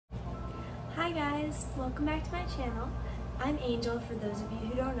Hi guys, welcome back to my channel. I'm Angel for those of you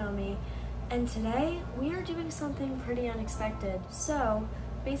who don't know me, and today we are doing something pretty unexpected. So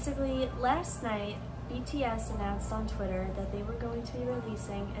basically last night BTS announced on Twitter that they were going to be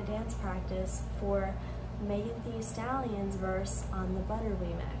releasing a dance practice for Megan Thee Stallion's verse on the Butter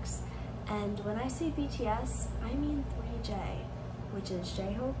remix. And when I say BTS, I mean 3J, which is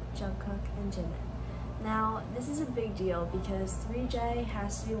J-Hope, Jungkook, and Jimin. Now, this is a big deal because 3J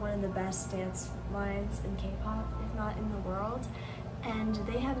has to be one of the best dance lines in K-pop, if not in the world, and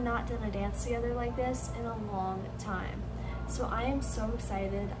they have not done a dance together like this in a long time. So I am so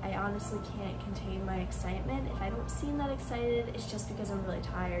excited. I honestly can't contain my excitement. If I don't seem that excited, it's just because I'm really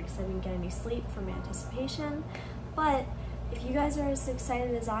tired because I didn't get any sleep from anticipation. But if you guys are as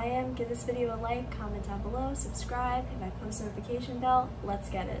excited as I am, give this video a like, comment down below, subscribe, hit my post notification bell. Let's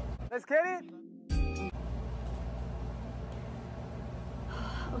get it. Let's get it!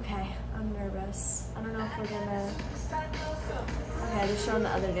 Okay, I'm nervous. I don't know if we're gonna... Okay, just showing the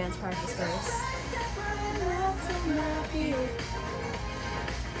other dance practice first.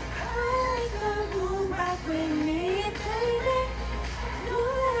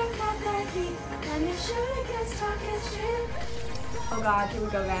 Oh god, here we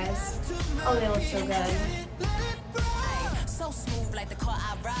go guys. Oh, they look so good.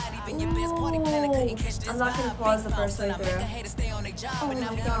 Ooh, I'm not gonna pause the first way through. Oh my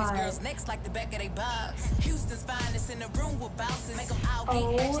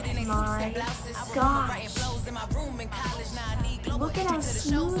god. Oh my gosh. Look at how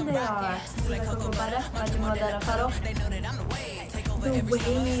smooth they are. The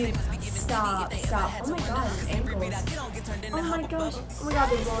wave. Stop. Oh my god, his ankles. Oh my gosh. Oh my god,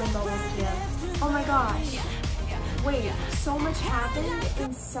 they're rolling bubbles again. Oh my gosh. Wait, so much happened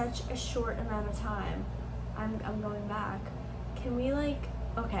in such a short amount of time. I'm going back. Can we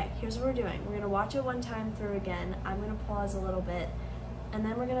okay, here's what we're doing. We're gonna watch it one time through again. I'm gonna pause a little bit, and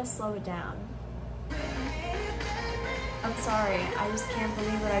then we're gonna slow it down. I'm sorry, I just can't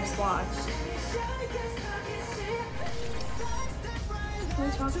believe what I just watched. Can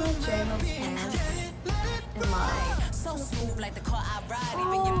we talk about J-Hope's pants in Live? Oh,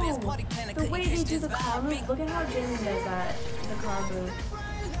 the way they do the car move, look at how Jimin does that, the car move.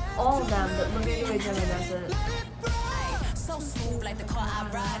 All of them, but look at the way Jimin does it. Ooh,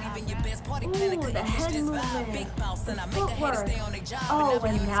 the head movement, the footwork. Oh,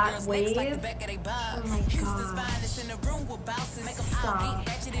 and that wave. Oh my gosh. Stop. Stop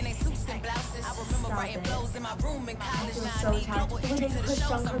it. I feel so tired. The way they push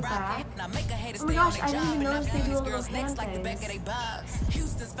Jungkook back. Oh my gosh, I didn't even notice they do a little hand things.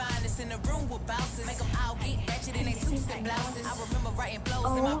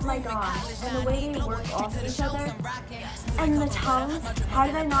 Oh my gosh. And the way they work off of each other. And the tongues. How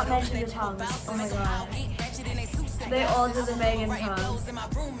did I not mention the tongues? Oh my god. They all do the Megan tongue.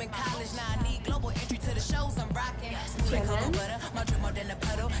 Jimin.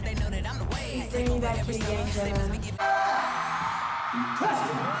 He's bringing back Kitty Gang Jimin.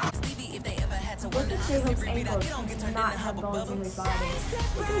 Look at J-Hope's ankles. He does not have bones in his body.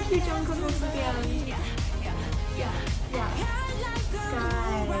 Look how cute Jungkook looks again. Yeah. Guys.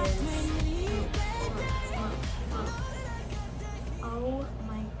 Oh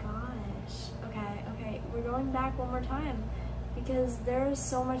my gosh. Okay, we're going back one more time because there is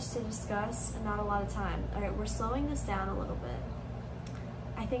so much to discuss and not a lot of time. Alright, we're slowing this down a little bit.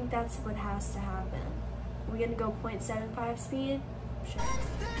 I think that's what has to happen. We're gonna go 0.75 speed? Sure.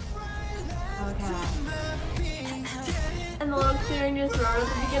 Okay. And the little clearing your throat at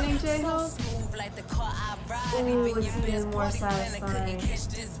the beginning, J-Hope? Ooh, it's even more satisfying.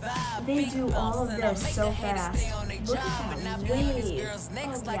 They do all of this so fast. Look at that wave. Oh yes.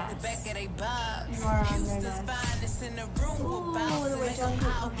 You are on their necks. Ooh, the way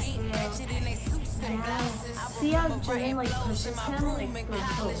Jungkook comes through. Yes. See how Jimin pushes him?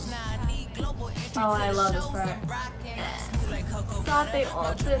 Oh, I love this part. Thought they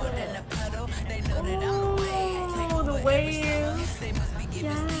all did it. Ooh, the wave.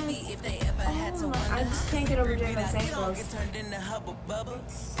 Yes. Oh my, I just can't get over J-Hope's ankles. Oh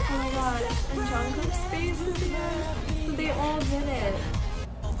my god, and Jungkook's face is again. They all did it.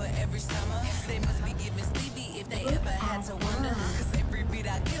 Look at them.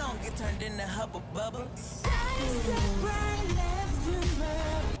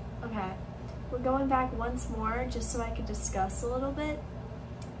 Okay, we're going back once more just so I could discuss a little bit.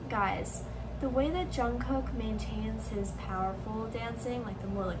 Guys, the way that Jungkook maintains his powerful dancing, like the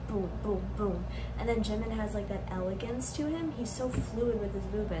more boom, boom, boom, and then Jimin has that elegance to him, he's so fluid with his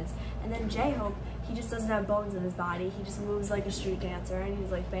movements, and then J-Hope he just doesn't have bones in his body. He just moves like a street dancer, and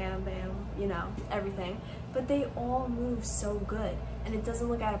he's like bam, bam, you know, everything. But they all move so good, and it doesn't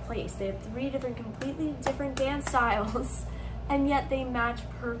look out of place. They have 3 different, completely different dance styles, and yet they match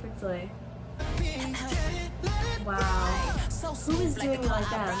perfectly. Wow. Who is doing it like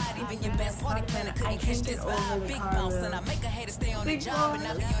that? I can't get over the car move. Big boss.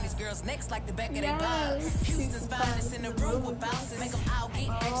 Yes. Houston's finest in the room with bouncers. Make them all get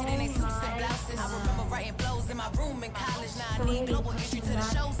action in their suits and blouses. I remember writing flows in my room in college. Now I need global entry to the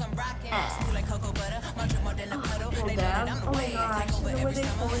shows I'm rocking. School like cocoa butter, my drip more than a puddle. They know that I'm the way. Take over every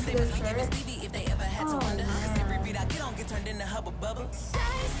summer. They must be giving Stevie if they ever had to wonder. Cause every beat I get on get turned into hubba bubba.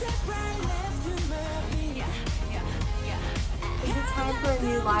 Is it time for a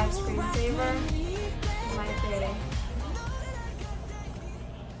new live screensaver? It might be.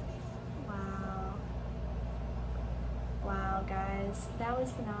 Wow. Wow, guys. That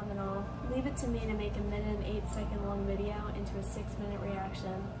was phenomenal. Leave it to me to make a 1-8-second long video into a 6-minute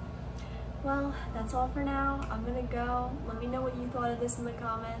reaction. Well, that's all for now. I'm gonna go. Let me know what you thought of this in the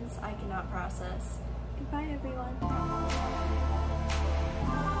comments. I cannot process. Goodbye, everyone.